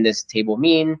in this table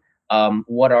mean?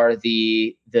 What are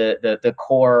the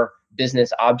core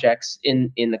business objects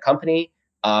in the company?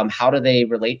 How do they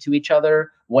relate to each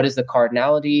other? What is the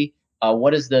cardinality?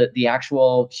 What is the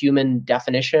actual human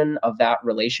definition of that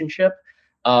relationship?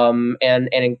 And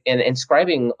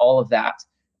inscribing all of that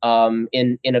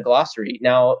in a glossary.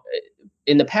 Now,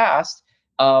 in the past,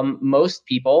 most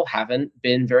people haven't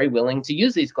been very willing to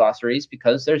use these glossaries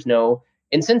because there's no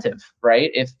incentive,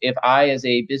 right? If I, as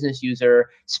a business user,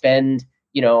 spend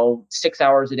 6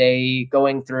 hours a day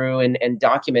going through and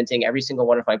documenting every single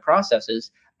one of my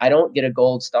processes, I don't get a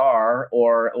gold star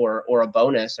or a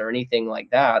bonus or anything like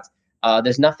that.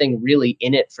 There's nothing really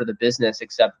in it for the business,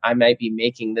 except I might be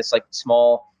making this like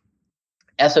small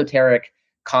esoteric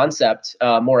concept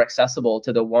more accessible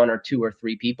to the one or two or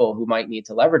three people who might need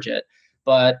to leverage it.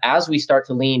 But as we start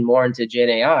to lean more into Gen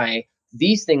AI,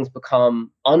 these things become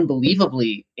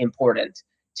unbelievably important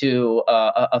to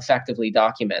effectively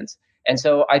document. And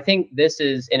so I think this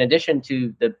is, in addition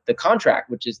to the contract,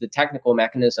 which is the technical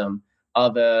mechanism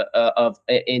of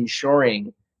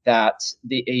ensuring that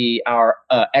our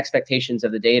expectations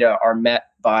of the data are met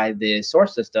by the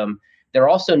source system. There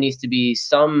also needs to be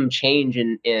some change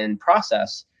in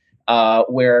process,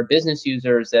 where business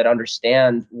users that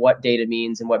understand what data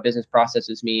means and what business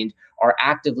processes mean are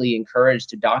actively encouraged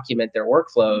to document their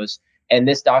workflows, and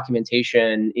this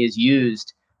documentation is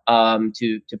used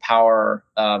to power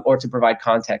or to provide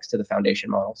context to the foundation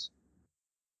models.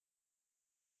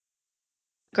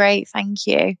 Great, thank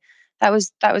you. That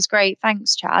was great.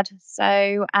 Thanks, Chad.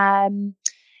 So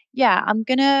yeah, I'm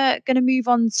gonna move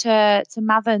on to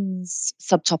Maven's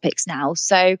subtopics now.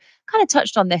 So kind of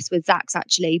touched on this with Zach's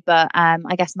actually, but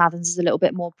I guess Maven's is a little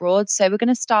bit more broad. So we're going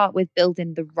to start with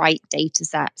building the right data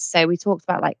sets. So we talked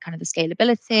about like kind of the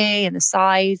scalability and the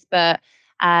size, but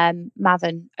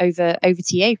Maven, over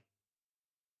to you.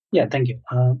 Yeah, thank you.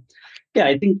 Yeah,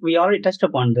 I think we already touched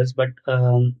upon this, but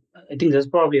I think there's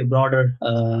probably a broader,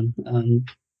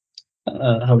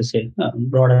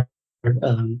 broader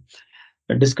um,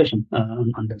 discussion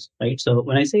on this, right? So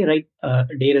when I say right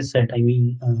data set, I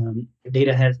mean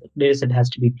data set has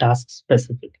to be task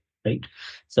specific, right?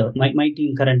 So my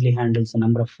team currently handles a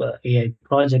number of AI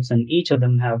projects, and each of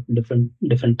them have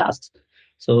different tasks.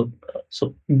 So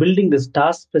building this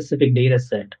task specific data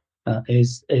set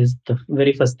is the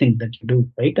very first thing that you do,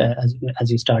 right? As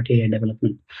you start AI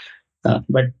development.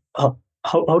 But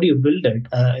how do you build it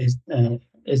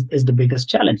is the biggest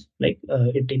challenge. Like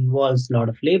it involves a lot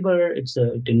of labor. It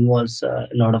involves a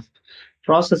lot of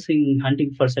processing,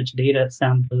 hunting for such data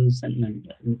samples,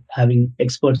 and having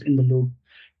experts in the loop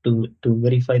to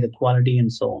verify the quality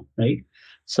and so on, right?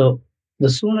 So the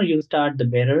sooner you start, the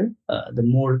better. The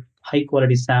more high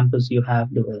quality samples you have,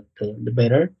 the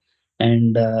better.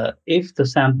 And if the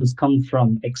samples come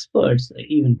from experts,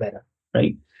 even better,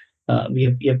 right?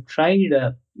 We have tried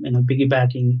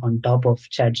piggybacking on top of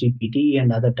ChatGPT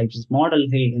and other types of model.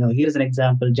 Hey, here's an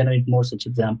example, generate more such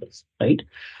examples, right?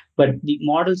 But the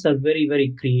models are very,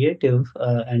 very creative,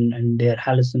 and they are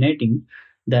hallucinating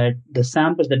that the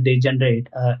samples that they generate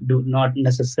do not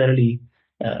necessarily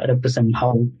represent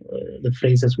how the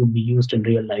phrases would be used in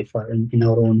real life or in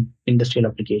our own industrial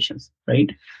applications,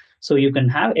 right? So you can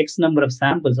have X number of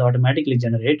samples automatically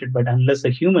generated, but unless a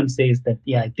human says that,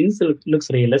 yeah, I think this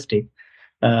looks realistic,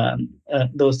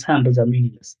 those samples are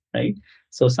meaningless, right?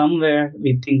 So somewhere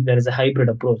we think there is a hybrid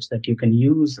approach that you can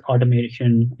use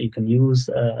automation, you can use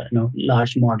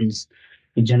large models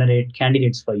to generate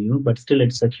candidates for you, but still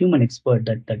it's a human expert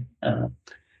that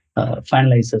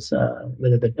finalizes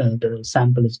whether the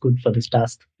sample is good for this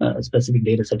task specific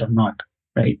data set or not,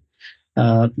 right?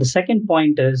 The second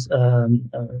point is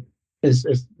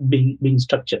being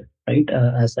structured, right?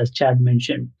 As Chad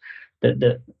mentioned,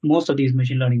 the most of these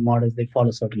machine learning models, they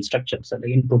follow certain structures, so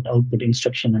the input, output,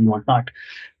 instruction, and whatnot.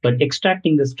 But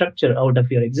extracting the structure out of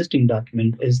your existing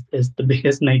document is the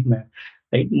biggest nightmare,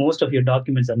 right? Most of your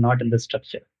documents are not in the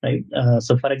structure, right?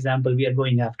 So, for example, we are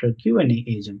going after a Q&A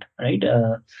agent, right?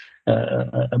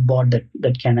 A bot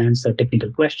that can answer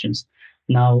technical questions.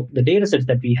 Now, the data sets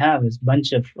that we have is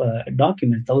bunch of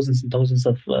documents, thousands and thousands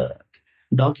of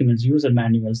documents, user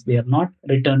manuals. They are not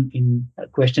written in a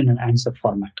question and answer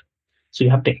format. So you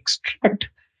have to extract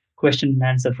question and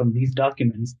answer from these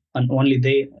documents, and only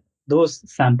those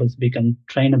samples become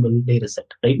trainable data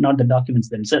set, right? Not the documents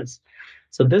themselves.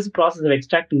 So this process of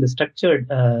extracting the structured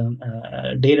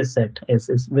data set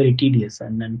is very tedious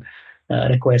and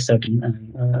requires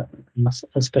certain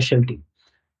specialty.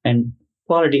 And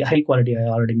high quality, I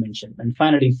already mentioned. And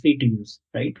finally, free to use,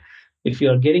 right? If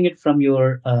you're getting it from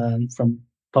your from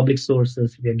public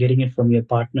sources, if you're getting it from your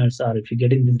partners, or if you're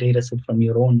getting this data set from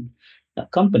your own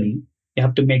company, you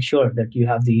have to make sure that you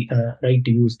have the right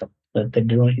to use them, that they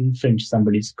don't infringe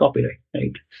somebody's copyright,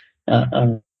 right? Uh,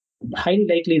 uh, Highly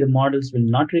likely the models will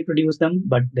not reproduce them,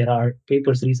 but there are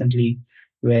papers recently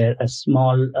where a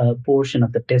small portion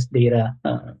of the test data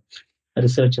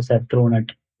researchers have thrown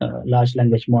at large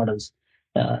language models.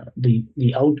 The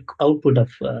output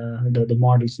of the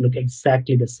models look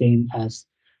exactly the same as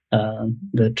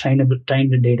the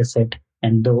trained data set,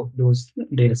 and those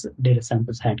data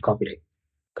samples had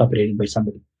copyrighted by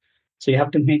somebody. So you have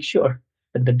to make sure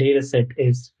that the data set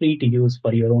is free to use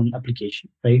for your own application,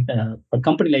 right? For a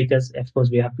company like us, of course,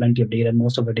 we have plenty of data.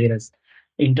 Most of our data is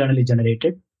internally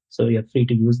generated, so you're free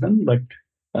to use them. But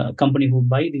company who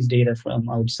buy these data from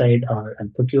outside or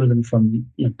and procure them from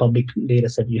public data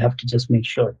set, you have to just make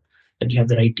sure that you have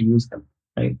the right to use them,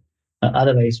 right?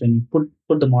 Otherwise, when you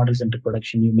put the models into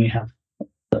production, you may have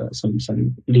some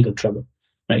legal trouble,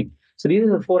 right? So these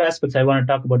are the four aspects I want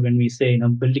to talk about when we say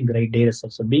building the right data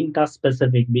set. So being task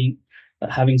specific, being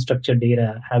having structured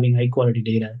data, having high quality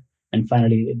data, and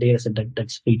finally a data set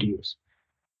that's free to use.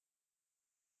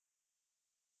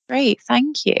 Great,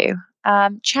 thank you.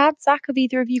 Chad, Zach, have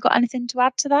either of you got anything to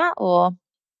add to that, or?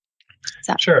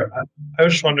 Sure. I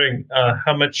was just wondering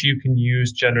how much you can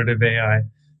use generative AI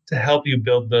to help you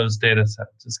build those data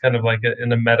sets. It's kind of like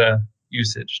in a meta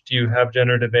usage. Do you have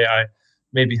generative AI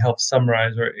maybe help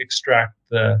summarize or extract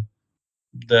the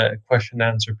question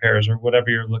answer pairs or whatever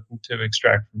you're looking to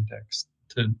extract from text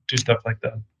to do stuff like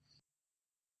that?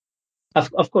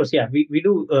 Of course, yeah, we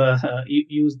do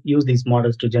use these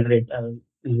models to generate.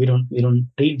 We don't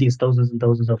read these thousands and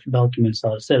thousands of documents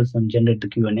ourselves and generate the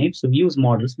Q&A. So we use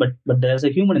models, but there's a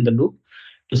human in the loop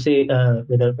to say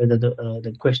whether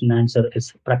the question answer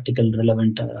is practical,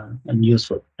 relevant, and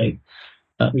useful, right?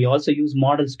 We also use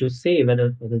models to say whether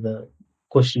the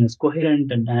question is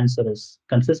coherent and answer is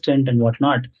consistent and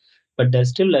whatnot. But there's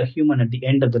still a human at the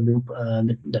end of the loop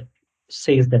that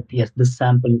says that yes, this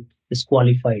sample is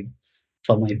qualified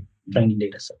for my training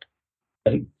data set,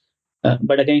 right?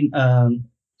 But again,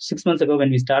 6 months ago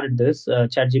when we started this,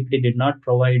 ChatGPT did not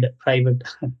provide private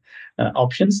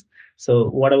options. So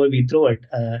whatever we throw at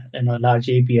large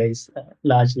APIs,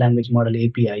 large language model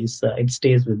APIs, it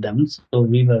stays with them. So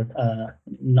we were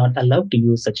not allowed to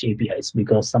use such APIs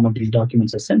because some of these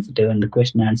documents are sensitive and the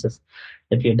question answers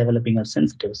that we are developing are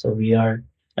sensitive. So we are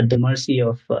at the mercy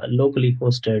of locally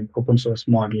hosted open source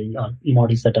models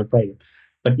that are private.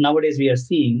 But nowadays we are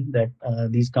seeing that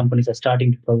these companies are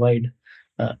starting to provide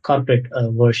corporate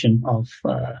version of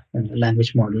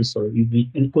language models. So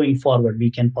going forward,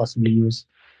 we can possibly use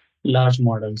large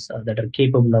models that are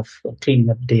capable of cleaning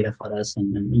up data for us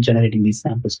and generating these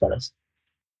samples for us.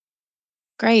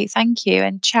 Great, thank you.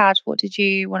 And Chad, what did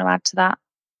you want to add to that?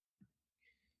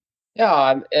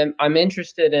 Yeah, I'm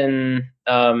interested in.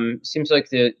 Seems like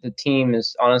the team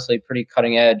is honestly pretty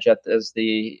cutting edge as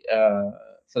the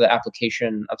for the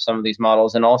application of some of these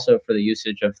models, and also for the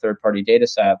usage of third-party data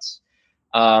sets.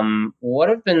 What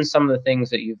have been some of the things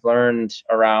that you've learned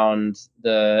around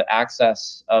the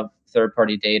access of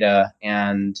third-party data,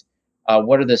 and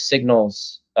what are the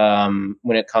signals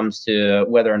when it comes to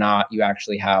whether or not you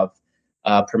actually have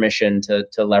permission to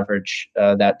leverage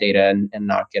that data and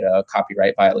not get a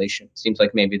copyright violation? Seems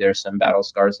like maybe there's some battle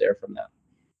scars there from that.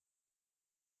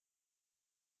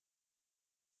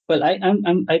 Well,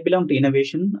 I belong to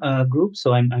innovation group,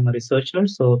 so I'm a researcher.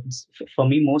 So for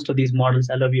me, most of these models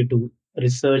allow you to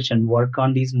research and work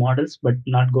on these models, but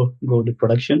not go to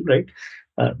production, right?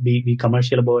 Be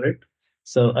commercial about it.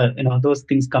 So those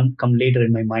things come later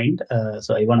in my mind.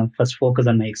 So I want to first focus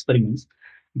on my experiments.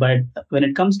 But when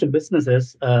it comes to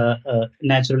businesses,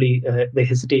 naturally the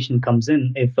hesitation comes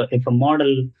in if a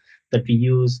model that we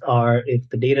use or if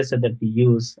the data set that we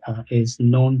use is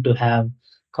known to have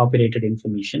copyrighted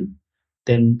information,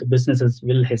 then the businesses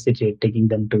will hesitate taking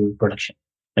them to production,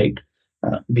 right?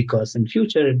 Because in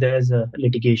future, if there's a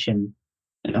litigation,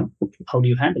 how do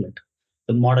you handle it?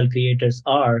 The model creators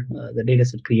or the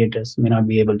dataset creators may not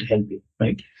be able to help you,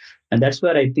 right? And that's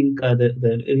where I think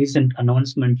the recent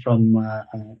announcement from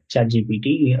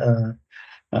ChatGPT,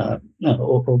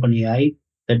 OpenAI,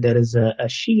 that there is a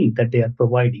shield that they are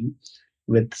providing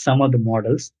with some of the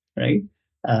models, right?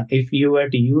 If you were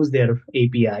to use their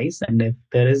APIs and if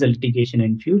there is a litigation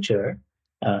in future,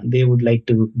 they would like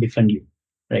to defend you,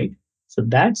 right? So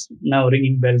that's now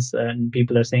ringing bells, and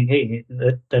people are saying, "Hey,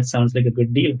 that sounds like a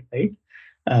good deal, right?"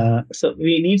 So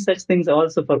we need such things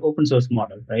also for open source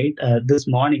model, right? This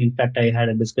morning, in fact, I had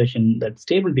a discussion that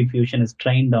Stable Diffusion is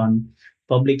trained on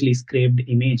publicly scraped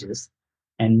images,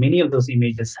 and many of those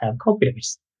images have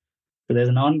copyrights. So there's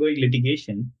an ongoing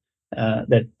litigation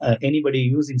that anybody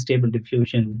using Stable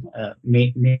Diffusion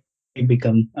may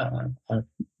become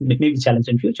may be challenged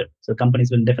in future. So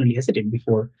companies will definitely hesitate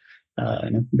before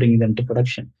bringing them to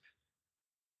production.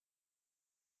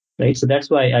 Right, so that's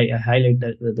why I highlight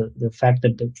the fact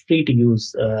that the free to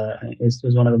use is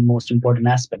one of the most important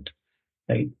aspect,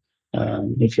 right?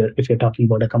 If you're talking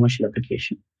about a commercial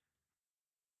application.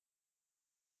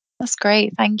 That's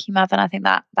great. Thank you, Madan. I think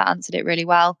that answered it really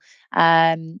well.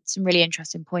 Some really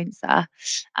interesting points there.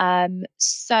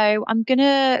 So I'm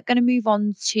gonna move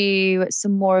on to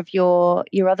some more of your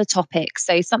other topics.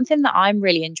 So something that I'm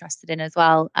really interested in as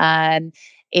well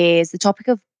is the topic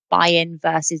of buy-in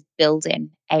versus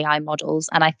build-in AI models.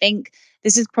 And I think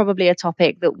this is probably a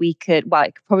topic that it could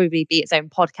probably be its own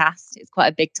podcast. It's quite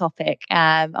a big topic,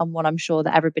 and one I'm sure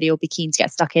that everybody will be keen to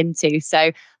get stuck into.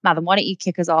 So Madam, why don't you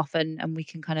kick us off and we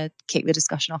can kind of kick the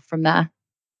discussion off from there?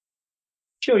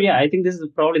 Sure. Yeah, I think this is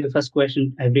probably the first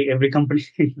question every company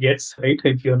gets, right?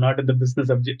 If you're not in the business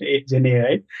of Gen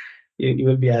AI, you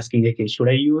will be asking, okay, should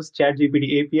I use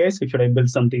ChatGPT APIs or should I build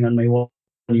something on my own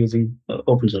using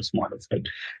open source models, right?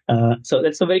 So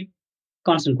that's a very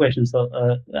constant question. So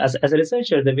as a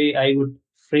researcher, the way I would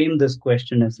frame this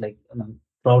question is like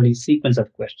probably sequence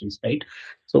of questions, right?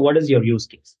 So what is your use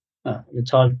case?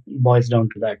 It all boils down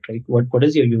to that, right? What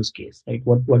is your use case, right?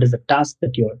 What is the task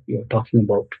that you're talking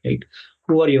about, right?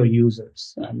 Who are your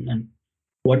users, and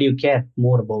what do you care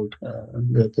more about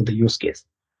the use case,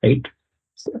 right?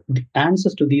 So the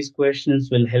answers to these questions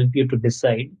will help you to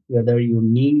decide whether you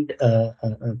need a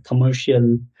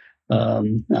commercial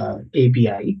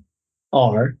API,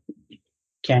 or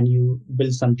can you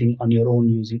build something on your own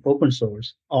using open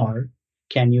source, or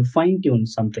can you fine tune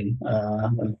something,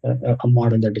 a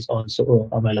model that is also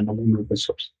available in open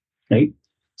source, right?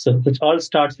 So it all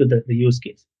starts with the use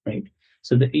case, right?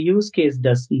 So the use case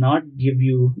does not give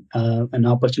you an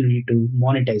opportunity to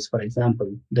monetize, for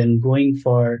example, then going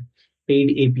for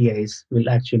paid APIs will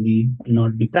actually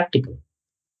not be practical,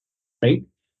 right?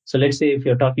 So let's say if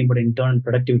you're talking about internal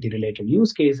productivity related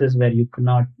use cases where you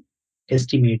cannot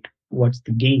estimate what's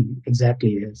the gain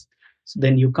exactly is. So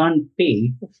then you can't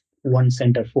pay 1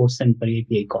 cent or 4 cent per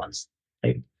API calls,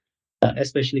 right?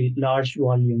 Especially large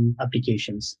volume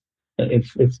applications.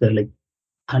 If they're like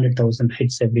 100,000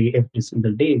 hits every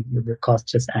single day, the cost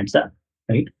just adds up,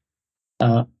 right?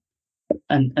 Uh,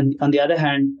 and on the other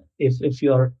hand, if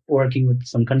you're working with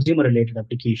some consumer related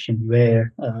application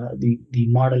where the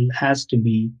model has to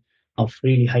be of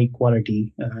really high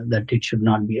quality, that it should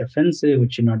not be offensive,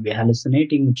 it should not be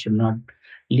hallucinating, it should not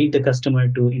lead the customer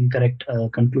to incorrect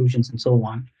conclusions and so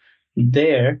on,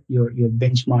 there your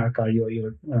benchmark or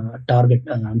your target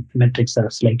metrics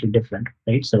are slightly different,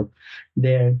 right? So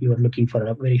there you are looking for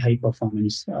a very high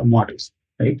performance models,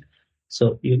 right?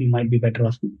 So you might be better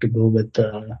off to go with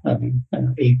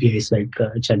APIs like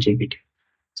ChatGPT.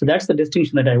 So that's the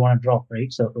distinction that I want to draw,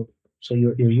 right? So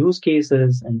your use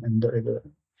cases and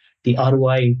the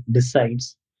ROI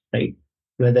decides, right,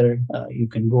 whether you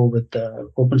can go with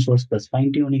open source plus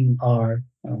fine tuning or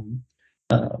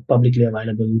publicly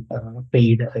available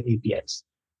paid APIs.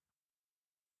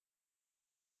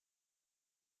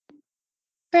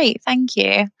 Great, thank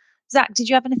you. Zach, did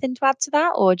you have anything to add to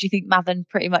that, or do you think Mathan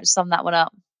pretty much summed that one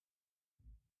up?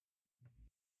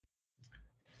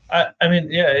 I mean,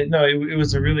 yeah, no, it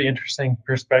was a really interesting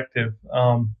perspective.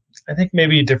 I think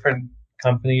maybe different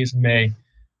companies may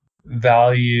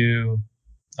value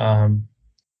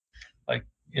like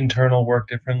internal work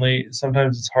differently.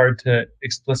 Sometimes it's hard to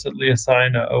explicitly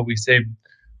assign, we saved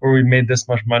or we made this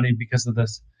much money because of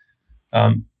this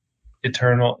um,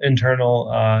 internal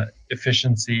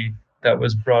efficiency that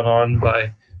was brought on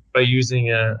by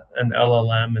using an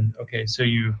LLM. And okay, so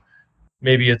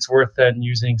maybe it's worth then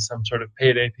using some sort of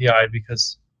paid API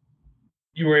because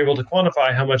you were able to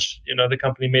quantify how much the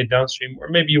company made downstream, or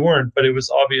maybe you weren't, but it was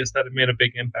obvious that it made a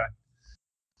big impact.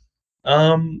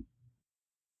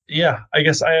 Yeah, I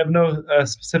guess I have no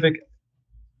specific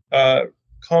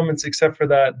comments except for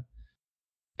that.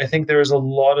 I think there is a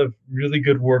lot of really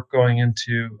good work going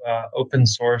into open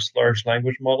source large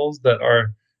language models that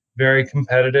are very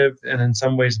competitive and in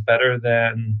some ways better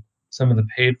than some of the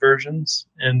paid versions.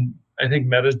 And I think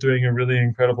Meta is doing a really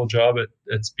incredible job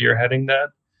at spearheading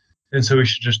that. And so we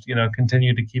should just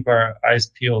continue to keep our eyes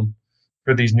peeled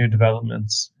for these new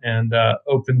developments and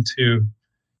open to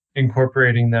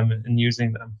incorporating them and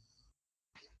using them.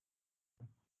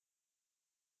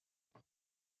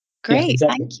 Great, yeah,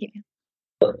 exactly. Thank you.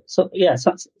 So yeah,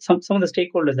 some of the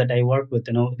stakeholders that I work with,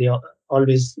 they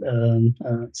always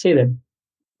say that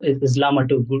is Llama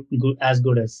 2 good as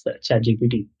good as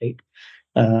ChatGPT, right?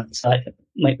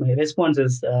 My response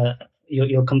is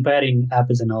you're comparing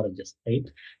apples and oranges, right?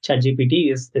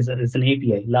 ChatGPT is an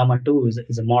API. Llama 2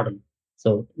 is a model.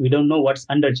 So we don't know what's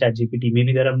under ChatGPT.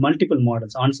 Maybe there are multiple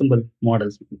models, ensemble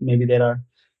models. Maybe there are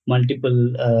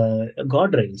multiple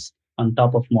guardrails on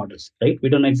top of models, right? We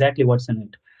don't know exactly what's in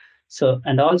it. So,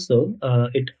 and also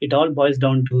it all boils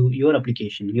down to your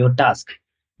application, your task,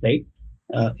 right?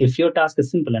 If your task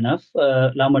is simple enough,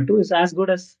 Llama 2 is as good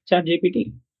as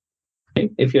ChatGPT.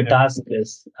 Right? If your task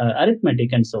is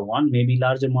arithmetic and so on, maybe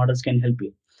larger models can help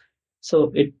you.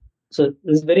 So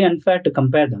it's very unfair to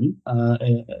compare them.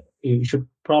 You should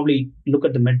probably look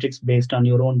at the metrics based on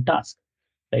your own task,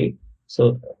 right?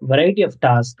 So variety of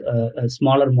tasks,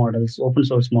 smaller models, open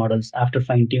source models, after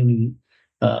fine tuning,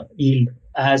 yield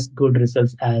as good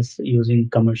results as using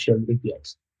commercial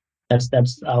APIs.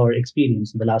 That's our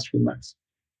experience in the last few months.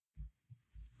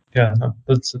 Yeah, no,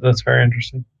 that's very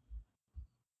interesting.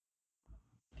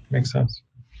 Makes sense.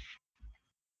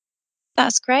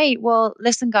 That's great. Well,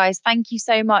 listen, guys, thank you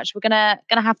so much. We're gonna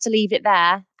have to leave it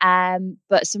there.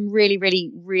 But some really,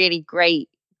 really, really great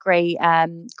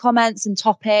comments and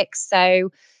topics.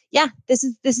 So yeah, this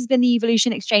has been the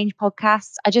Evolution Exchange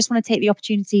podcast. I just want to take the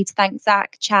opportunity to thank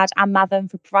Zach, Chad, and Mathan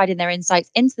for providing their insights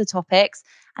into the topics,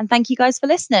 and thank you guys for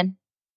listening.